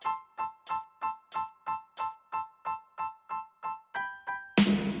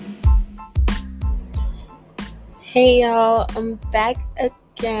Hey y'all, I'm back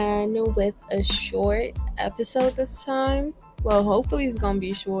again with a short episode this time. Well, hopefully it's gonna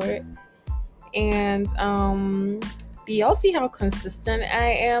be short. And do y'all see how consistent I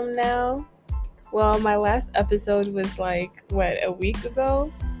am now? Well, my last episode was like a week ago?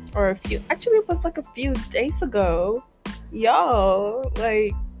 Or it was like a few days ago. Y'all,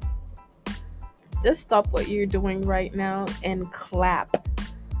 just stop what you're doing right now and clap.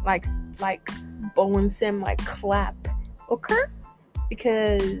 Like like Bowen Sim, like clap. Okay?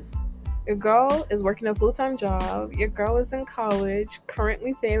 Because your girl is working a full-time job. Your girl is in college,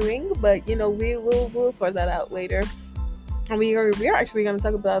 currently failing, but we'll sort that out later. And we are actually going to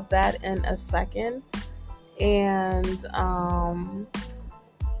talk about that in a second. And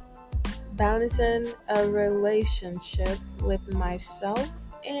balancing a relationship with myself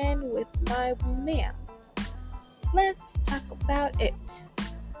and with my man. Let's talk about it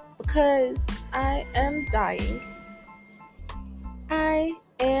because I am dying. I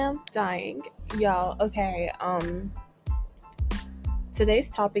am dying, y'all. Okay, today's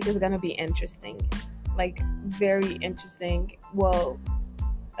topic is gonna be interesting, like very interesting. Well,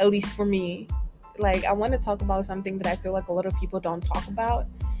 at least for me. Like, I want to talk about something that I feel like a lot of people don't talk about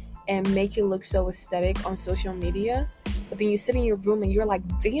and make it look so aesthetic on social media. But then you sit in your room and you're like,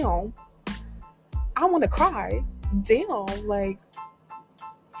 damn, I want to cry. Damn, like,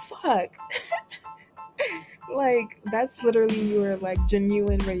 fuck. Like, that's literally your like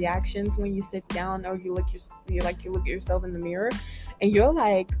genuine reactions when you sit down or you look at yourself in the mirror and you're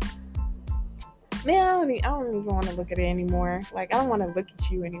like, man, I don't even want to look at it anymore. Like, I don't want to look at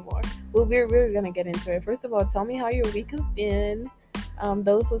you anymore. Well, we're gonna get into it. First of all, tell me how your week has been.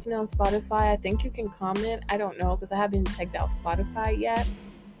 Those listening on Spotify, I think you can comment. I don't know because I haven't checked out Spotify yet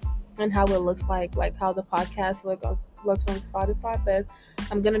and how it looks like how the podcast looks on Spotify, but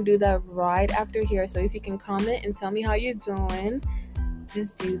I'm gonna do that right after here. So if you can comment and tell me how you're doing,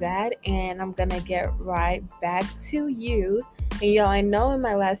 just do that, and I'm gonna get right back to you. And y'all, I know in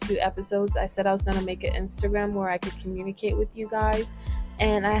my last few episodes I said I was gonna make an Instagram where I could communicate with you guys,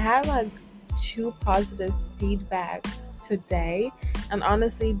 and I had like 2 positive feedbacks today, and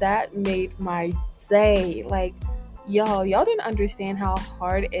honestly that made my day. Like, y'all didn't understand how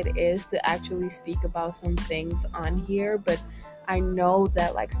hard it is to actually speak about some things on here, but I know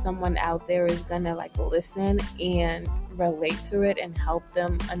that like someone out there is gonna like listen and relate to it and help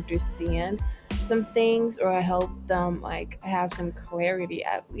them understand some things, or help them like have some clarity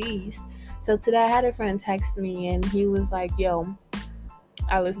at least. So today I had a friend text me and he was like, yo,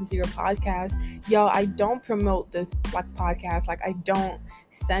 I listen to your podcast. Yo, I don't promote this like podcast. Like, I don't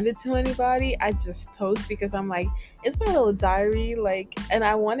send it to anybody. I just post because I'm like, it's my little diary. Like, and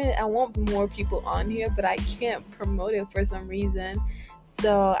I want more people on here, but I can't promote it for some reason.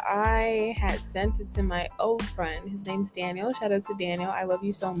 So I had sent it to my old friend. His name's Daniel. Shout out to Daniel. I love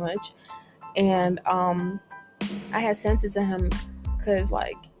you so much. And I had sent it to him because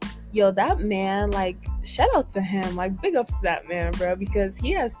like, yo, that man, like, shout out to him, like, big ups to that man, bro, because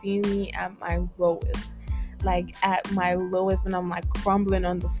he has seen me at my lowest. Like, at my lowest, when I'm like crumbling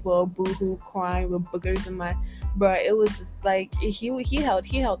on the floor, boohoo, crying with boogers in my, bro, it was like he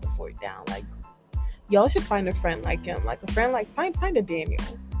held the fort down. Like, y'all should find a friend like him, like a friend, like find a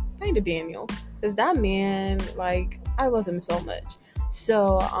Daniel, because that man, like, I love him so much.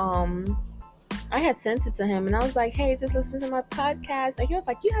 So I had sent it to him and I was like, hey, just listen to my podcast. And he was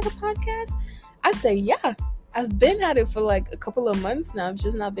like, you have a podcast? I said, yeah, I've been at it for like a couple of months now. I've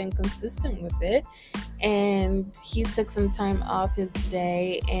just not been consistent with it. And he took some time off his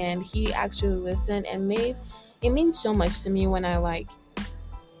day and he actually listened, and it means so much to me when I like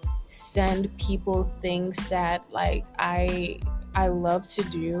send people things that like I love to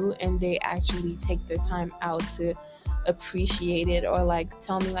do and they actually take the time out to appreciate it, or like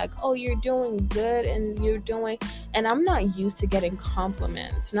tell me like, oh, you're doing good and I'm not used to getting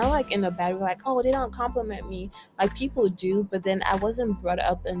compliments, not like in a bad way, like, oh, they don't compliment me. Like, people do, but then I wasn't brought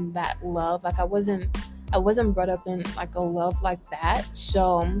up in that love. Like, I wasn't brought up in like a love like that.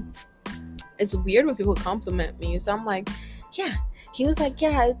 So it's weird when people compliment me. So I'm like, yeah. He was like,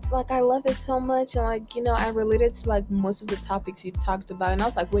 yeah, it's like, I love it so much, and like, I related to like most of the topics you talked about. And I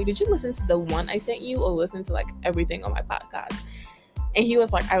was like, wait, did you listen to the one I sent you, or listen to like everything on my podcast? And he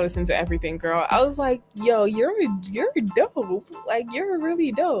was like, I listened to everything, girl. I was like, yo, you're dope. Like, you're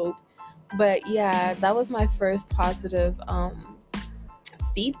really dope. But yeah, that was my first positive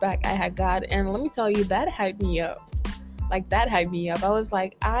feedback I had got, and let me tell you, that hyped me up. Like, that hyped me up. I was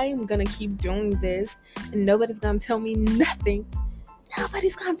like, I'm gonna keep doing this and nobody's gonna tell me nothing.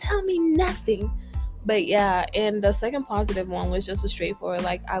 Nobody's gonna tell me nothing. But yeah, and the second positive one was just a straightforward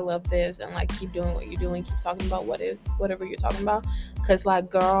like I love this and like keep doing what you're doing, keep talking about whatever you're talking about, cuz like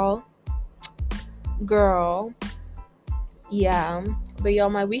girl, yeah. But y'all,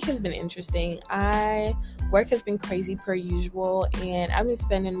 my week has been interesting. I Work has been crazy per usual, and I've been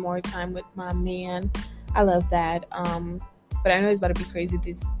spending more time with my man. I love that. But I know it's about to be crazy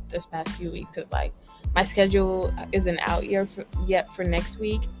this past few weeks because like my schedule isn't out yet for next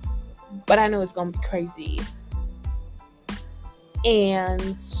week, but I know it's gonna be crazy.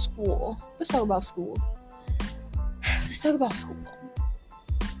 And school. Let's talk about school. Let's talk about school.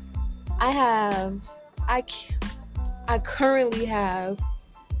 I have, I, I currently have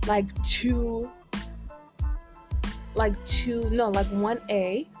like like one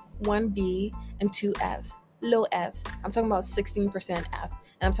A, one B, and two Fs. Low Fs. I'm talking about 16% F. And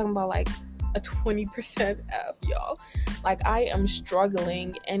I'm talking about like a 20% F, y'all. Like I am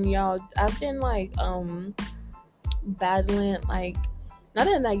struggling and y'all I've been like battling like not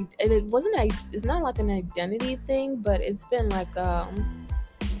an it wasn't it's not like an identity thing, but it's been like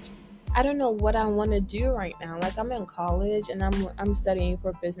I don't know what I want to do right now. Like I'm in college and I'm studying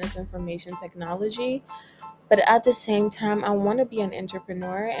for business information technology, but at the same time I want to be an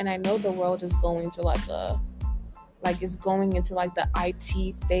entrepreneur, and I know the world is going to like it's going into like the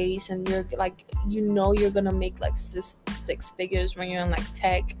IT phase, and you're like you're gonna make like six figures when you're in like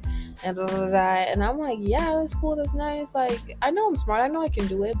tech and blah, blah, blah. And I'm like, yeah, that's cool, that's nice. Like I know I'm smart, I know I can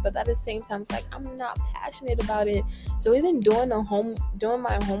do it, but at the same time it's like I'm not passionate about it. So even doing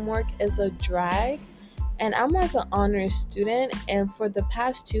my homework is a drag. And I'm like an honors student, and for the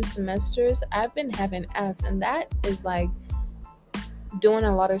past 2 semesters I've been having F's, and that is like doing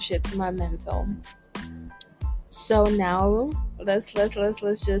a lot of shit to my mental. So now let's wrap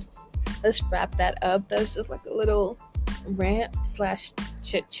that up. That's just like a little rant slash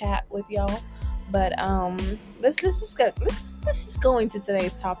chit chat with y'all. But let's just go into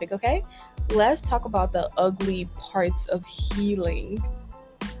today's topic, okay? Let's talk about the ugly parts of healing.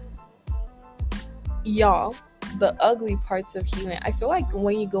 Y'all, the ugly parts of healing. I feel like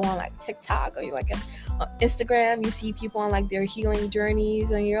when you go on like TikTok or you like on Instagram, you see people on like their healing journeys,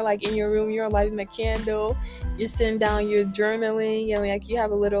 and you're like in your room, you're lighting a candle, you're sitting down, you're journaling, and like you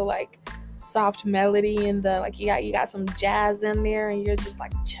have a little like soft melody in the like you got some jazz in there, and you're just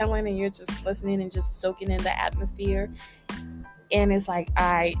like chilling and you're just listening and just soaking in the atmosphere. And it's like,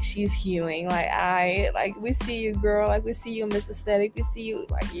 she's healing. Like like we see you, girl. Like we see you, Miss Aesthetic. We see you,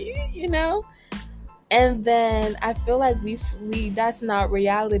 like you know. And then I feel like we that's not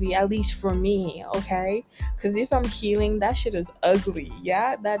reality, at least for me, okay? Because if I'm healing, that shit is ugly.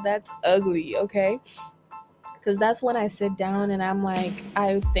 Yeah, that's ugly, okay? Because that's when I sit down and I'm like,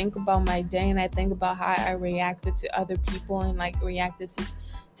 I think about my day and I think about how I reacted to other people and like reacted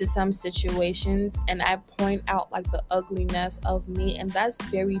to some situations, and I point out like the ugliness of me, and that's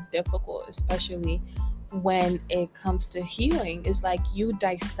very difficult, especially when it comes to healing. Is like you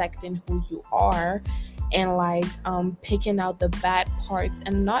dissecting who you are and like picking out the bad parts,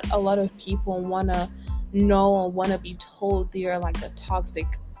 and not a lot of people want to know or want to be told they're like the toxic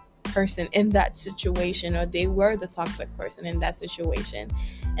person in that situation, or they were the toxic person in that situation.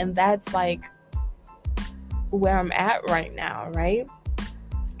 And that's like where I'm at right now, right?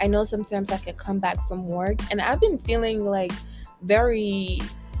 I know sometimes I could come back from work and I've been feeling like very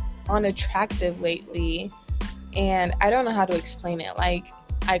unattractive lately, and I don't know how to explain it. Like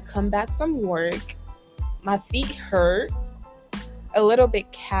I come back from work, my feet hurt, a little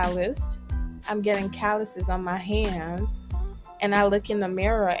bit calloused. I'm getting calluses on my hands, and I look in the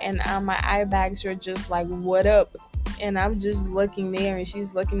mirror and my eye bags are just like, what up? And I'm just looking there, and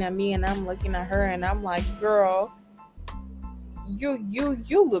she's looking at me, and I'm looking at her, and I'm like, girl,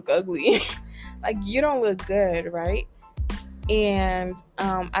 you look ugly. Like you don't look good, right? And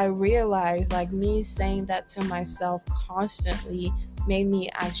I realized like me saying that to myself constantly made me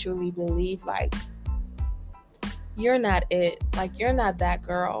actually believe like you're not it, like you're not that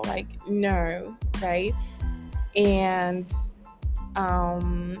girl, like no, right? And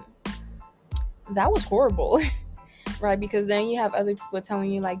that was horrible. Right? Because then you have other people telling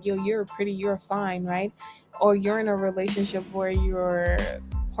you like, yo, you're pretty, you're fine, right? Or you're in a relationship where your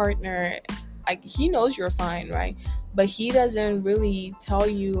partner, like he knows you're fine, right? But he doesn't really tell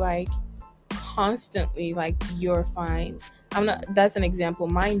you like constantly like you're fine. I'm not That's an example.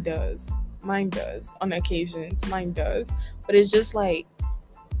 Mine does on occasions. Mine does. But it's just like,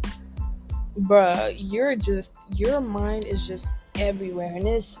 bruh, your mind is just everywhere, and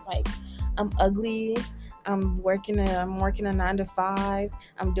it's like I'm ugly, I'm working a 9 to 5.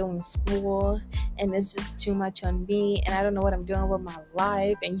 I'm doing school, and it's just too much on me, and I don't know what I'm doing with my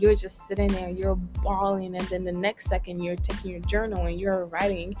life. And you're just sitting there, you're bawling, and then the next second you're taking your journal and you're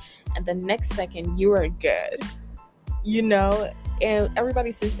writing, and the next second you are good, you know. And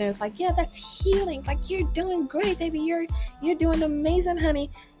everybody sits there and is like, yeah, that's healing. Like, you're doing great, baby. You're doing amazing, honey.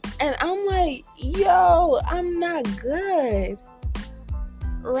 And I'm like, yo, I'm not good,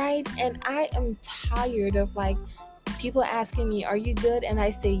 right? And I am tired of like people asking me, are you good? And I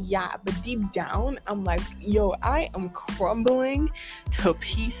say, yeah, but deep down I'm like, yo, I am crumbling to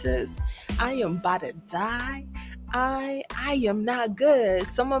pieces. I am about to die. I am not good.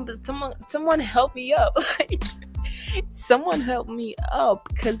 Someone help me up. Like, someone help me up,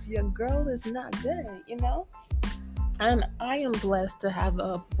 because your girl is not good, you know. And I am blessed to have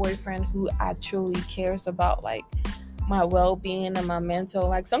a boyfriend who actually cares about like my well-being and my mental.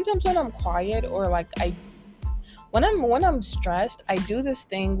 Like, sometimes when I'm quiet, or like I when I'm stressed, I do this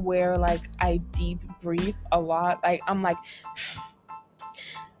thing where like I deep breathe a lot. Like, I'm like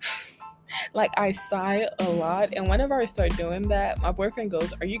I sigh a lot, and whenever I start doing that, my boyfriend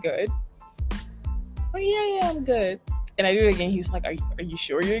goes, are you good? Like, yeah, I'm good. And I do it again. He's like, are you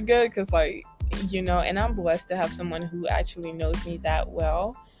sure you're good? Because, like, you know, and I'm blessed to have someone who actually knows me that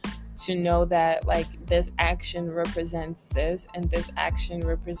well, to know that like this action represents this and this action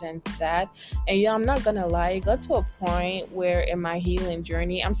represents that. And yeah, I'm not gonna lie, it got to a point where in my healing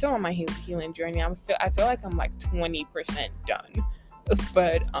journey, I'm still on my healing journey. I feel like I'm like 20% done,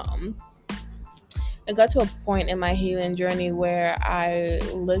 but it got to a point in my healing journey where I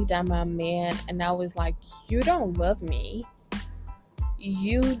looked at my man and I was like, you don't love me,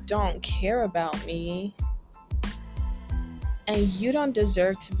 you don't care about me, and you don't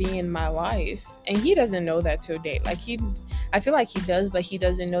deserve to be in my life. And he doesn't know that till date. Like, I feel like he does, but he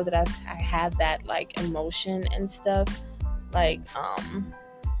doesn't know that I have that like emotion and stuff. Like,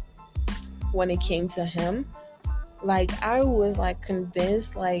 when it came to him, like I was like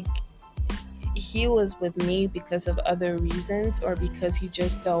convinced like he was with me because of other reasons, or because he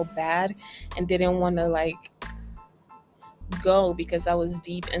just felt bad and didn't want to like go because I was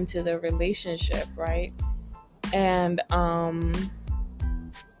deep into the relationship, right? And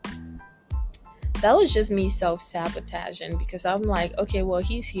that was just me self-sabotaging, because I'm like, okay, well,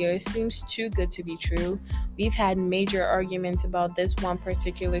 he's here, it seems too good to be true. We've had major arguments about this one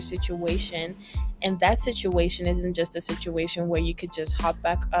particular situation, and that situation isn't just a situation where you could just hop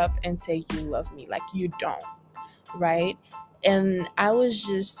back up and say you love me. Like, you don't, right? And I was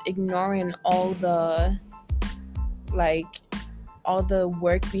just ignoring like all the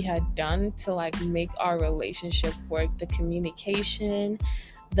work we had done to like make our relationship work, the communication,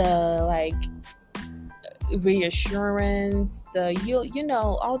 the like reassurance, the you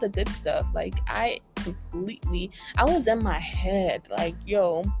know, all the good stuff. Like, I was in my head, like,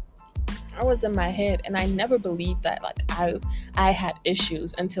 yo, I was in my head, and I never believed that like I had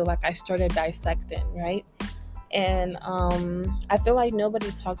issues until like I started dissecting, right? And I feel like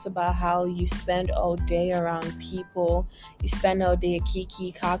nobody talks about how you spend all day around people. You spend all day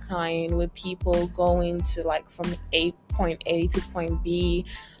kiki kakaing with people, going to like from point A to point B,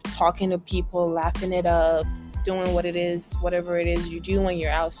 talking to people, laughing it up, doing whatever it is you do when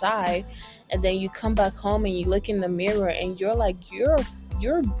you're outside. And then you come back home and you look in the mirror and you're like, you're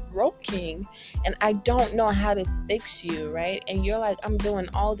broken, and I don't know how to fix you, right? And you're like, I'm doing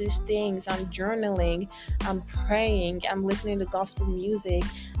all these things, I'm journaling, I'm praying, I'm listening to gospel music,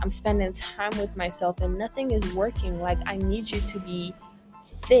 I'm spending time with myself, and nothing is working. Like, I need you to be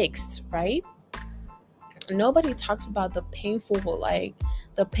fixed, right? Nobody talks about the painful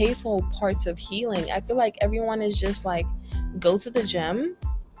parts of healing. I feel like everyone is just like, go to the gym,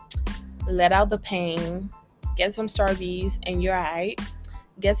 let out the pain, get some Starbies, and you're alright.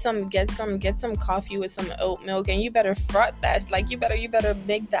 Get some coffee with some oat milk, and you better froth that. Like, you better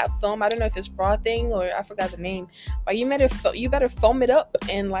make that foam. I don't know if it's frothing or I forgot the name, but you better foam it up,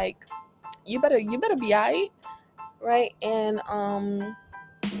 and like you better be alright, right? And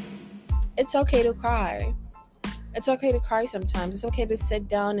it's okay to cry. It's okay to cry sometimes. It's okay to sit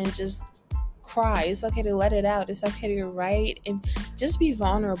down and just cry. It's okay to let it out. It's okay to write and just be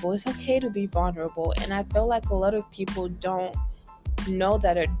vulnerable. It's okay to be vulnerable. And I feel like a lot of people don't know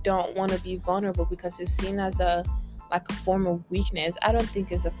that, or don't want to be vulnerable, because it's seen as a form of weakness. I don't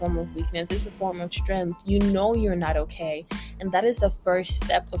think it's a form of weakness. It's a form of strength. You know you're not okay, and that is the first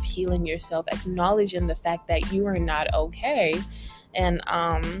step of healing yourself, acknowledging the fact that you are not okay, and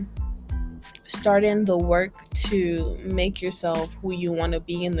starting the work to make yourself who you want to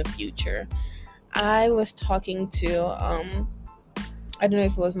be in the future. I was talking to I don't know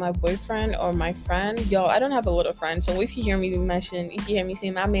if it was my boyfriend or my friend. Yo, I don't have a little friend, so if you hear me mention, if you hear me say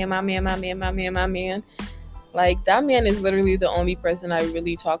my man, my man, my man, my man, my man, like that man is literally the only person I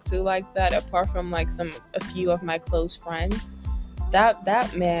really talk to like that, apart from like a few of my close friends.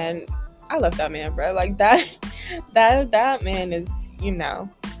 That man, I love that man, bro. Like that, that man is, you know.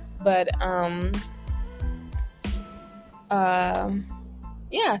 But um,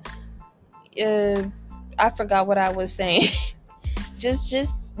 yeah. Uh, I forgot what I was saying.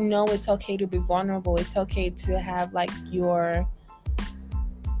 Just know it's okay to be vulnerable. It's okay to have like your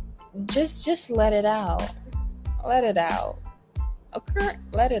just let it out. Let it out. Okay,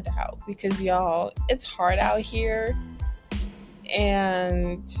 let it out, because y'all, it's hard out here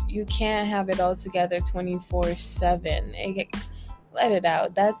and you can't have it all together 24/7. Let it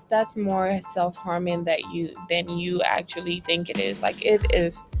out. That's more self-harming than you actually think it is. Like it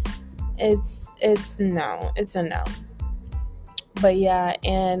is, it's no, it's a no. But yeah,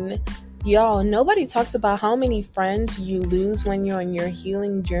 and y'all, nobody talks about how many friends you lose when you're on your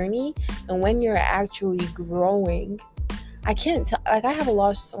healing journey and when you're actually growing. I can't tell, like I have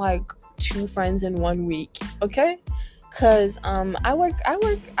lost like 2 friends in 1 week, okay? Cause I work.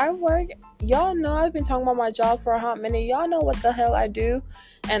 Y'all know I've been talking about my job for a hot minute. Y'all know what the hell I do,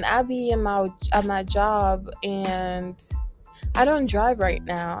 and I be in my at my job, and I don't drive right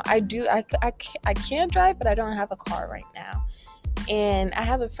now. I can drive, but I don't have a car right now. And I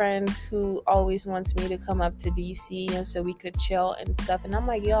have a friend who always wants me to come up to DC and so we could chill and stuff. And I'm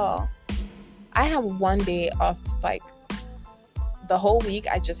like, y'all, I have 1 day off, like the whole week.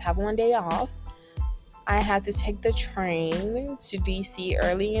 I just have 1 day off. I had to take the train to DC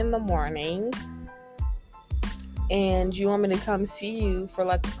early in the morning. And you want me to come see you for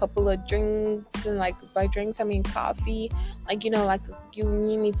like a couple of drinks, and like by drinks I mean coffee, like, you know, like you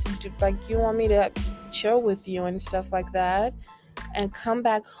need me to do, like you want me to chill with you and stuff like that, and come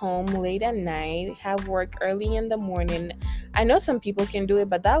back home late at night, have work early in the morning. I know some people can do it,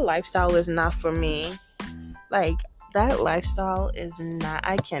 but that lifestyle is not for me. Like that lifestyle is not,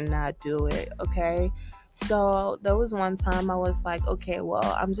 I cannot do it, okay? So there was one time I was like, okay,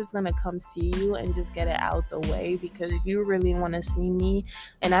 well, I'm just gonna come see you and just get it out the way, because you really want to see me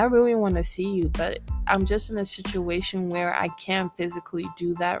and I really want to see you, but I'm just in a situation where I can't physically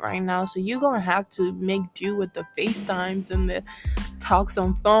do that right now. So you're gonna have to make do with the FaceTimes and the talks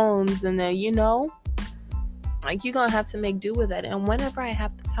on phones, and then, you know, like you're gonna have to make do with that. And whenever I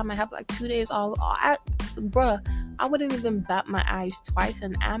have the time, I have like 2 days off. Bruh, I wouldn't even bat my eyes twice,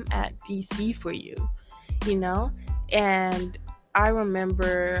 and I'm at DC for you, you know? And I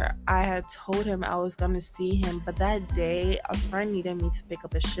remember I had told him I was gonna see him, but that day a friend needed me to pick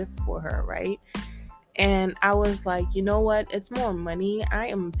up a shift for her, right? And I was like, you know what? It's more money. I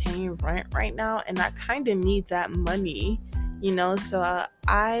am paying rent right now, and I kind of need that money, you know? So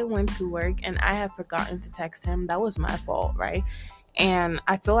I went to work, and I had forgotten to text him. That was my fault, right? And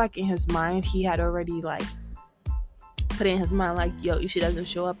I feel like in his mind, he had already like put in his mind, like, yo, if she doesn't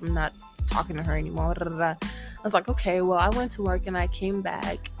show up, I'm not talking to her anymore. I was like, okay, well, I went to work and I came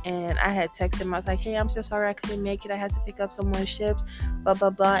back and I had texted him. I was like, hey, I'm so sorry I couldn't make it. I had to pick up someone's shift, blah, blah,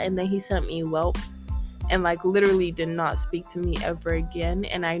 blah. And then he sent me, well, and like literally did not speak to me ever again.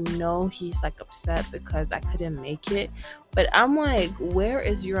 And I know he's like upset because I couldn't make it. But I'm like, where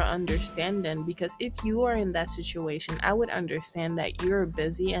is your understanding? Because if you are in that situation, I would understand that you're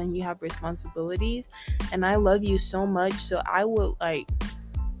busy and you have responsibilities. And I love you so much. So I would like,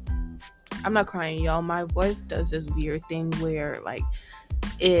 I'm not crying, y'all. My voice does this weird thing where like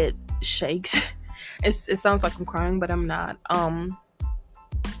it shakes. It sounds like I'm crying, but I'm not.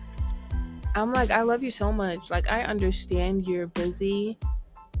 I'm like, I love you so much. Like, I understand you're busy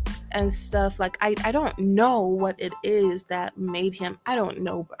and stuff. Like, I don't know what it is that made him. I don't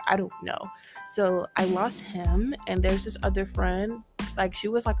know, but I don't know. So I lost him, and there's this other friend. Like, she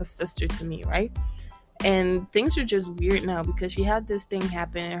was like a sister to me, right? And things are just weird now because she had this thing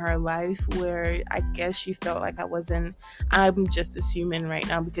happen in her life where I guess she felt like I'm just assuming right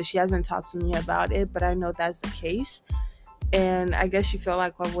now because she hasn't talked to me about it, but I know that's the case. And I guess she felt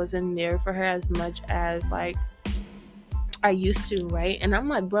like I wasn't there for her as much as like I used to, right? And I'm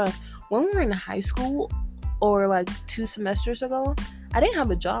like, bruh, when we were in high school or like 2 semesters ago, I didn't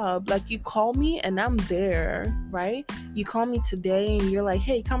have a job. Like, you call me and I'm there, right? You call me today and you're like,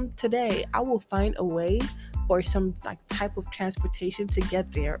 hey, come today. I will find a way or some like type of transportation to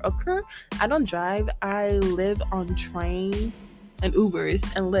get there. Okay? I don't drive. I live on trains and Ubers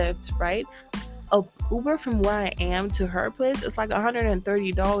and Lyfts, right? A Uber from where I am to her place is like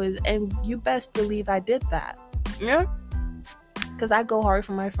 $130, and you best believe I did that. Yeah? because I go hard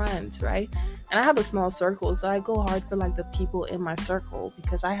for my friends, right? And I have a small circle, so I go hard for like the people in my circle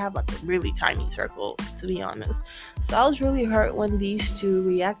because I have like a really tiny circle, to be honest. So I was really hurt when these two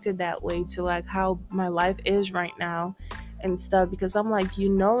reacted that way to like how my life is right now and stuff, because I'm like,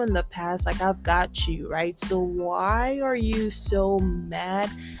 in the past, like I've got you, right? So why are you so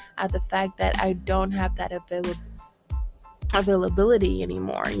mad at the fact that I don't have that availability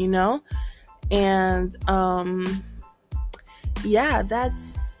anymore, And yeah, that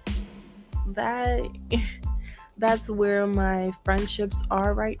that's where my friendships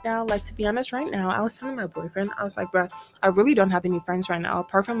are right now. Like, to be honest, right now, I was telling my boyfriend, I was like, bruh, I really don't have any friends right now.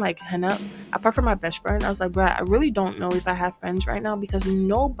 Apart from like Henna, apart from my best friend, I was like, bruh, I really don't know if I have friends right now because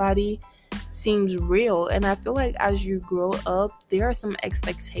nobody seems real. And I feel like as you grow up, there are some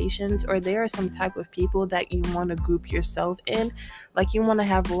expectations or there are some type of people that you want to group yourself in. Like, you want to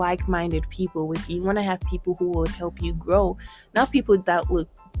have like-minded people with you. You want to have people who will help you grow, not people who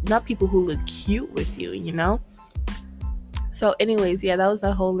look cute with you. So anyways, yeah, that was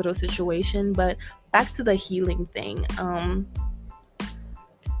that whole little situation. But back to the healing thing.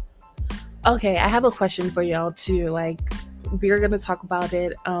 Okay, I have a question for y'all too. Like, we're gonna talk about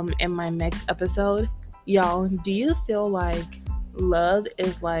it in my next episode. Y'all, do you feel like love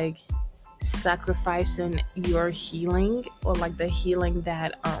is like sacrificing your healing, or like the healing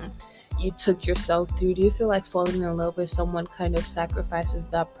that you took yourself through? Do you feel like falling in love with someone kind of sacrifices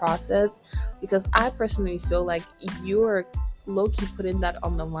that process? Because I personally feel like you're low-key putting that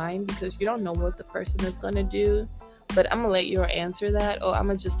on the line because you don't know what the person is gonna do. But I'm gonna let you answer that, or I'm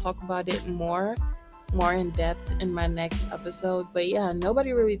gonna just talk about it more in depth in my next episode. But yeah,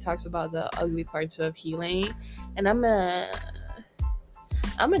 nobody really talks about the ugly parts of healing, and I'm gonna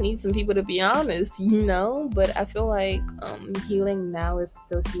need some people to be honest, but I feel like healing now is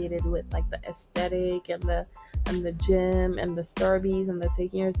associated with like the aesthetic and the gym and the Starbies and the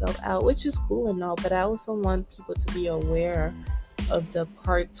taking yourself out, which is cool and all, but I also want people to be aware of the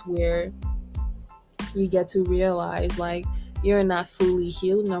parts where you get to realize like you're not fully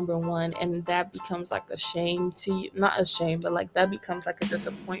healed, number one, and that becomes like a shame to you. Not a shame, but like that becomes like a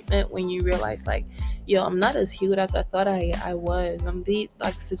disappointment when you realize like, yo, I'm not as healed as I thought I was. These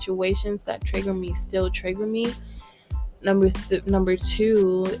like situations that trigger me still trigger me. Number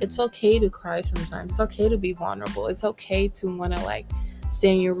two, it's okay to cry sometimes. It's okay to be vulnerable. It's okay to want to like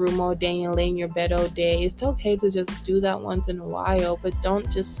stay in your room all day and lay in your bed all day. It's okay to just do that once in a while, but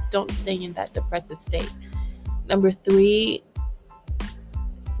don't stay in that depressive state. Number three,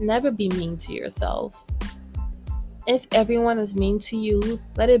 never be mean to yourself. If everyone is mean to you,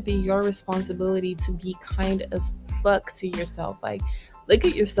 let it be your responsibility to be kind as fuck to yourself. Like, look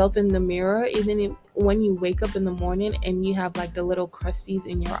at yourself in the mirror, even when you wake up in the morning and you have like the little crusties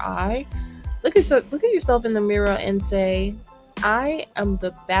in your eye. Look at yourself in the mirror and say, I am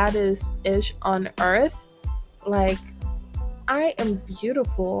the baddest ish on earth. Like, I am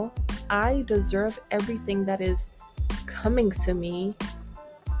beautiful. I deserve everything that is coming to me.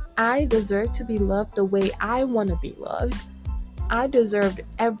 I deserve to be loved the way I want to be loved. I deserved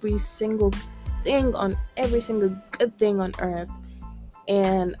every single good thing on earth.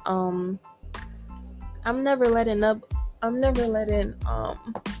 And I'm never letting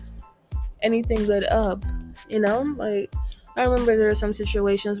anything good up. Like, I remember there are some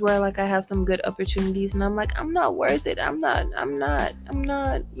situations where like I have some good opportunities and I'm like, I'm not worth it. I'm not,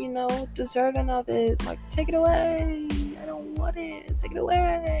 deserving of it. Like, take it away. I don't want it. Take it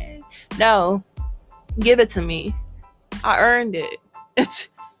away. No, give it to me. I earned it.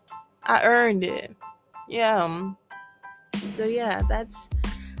 I earned it. Yeah. So yeah, that's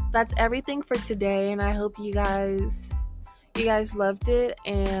everything for today, and I hope you guys loved it,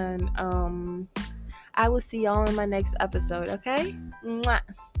 and I will see y'all in my next episode, okay? Mwah.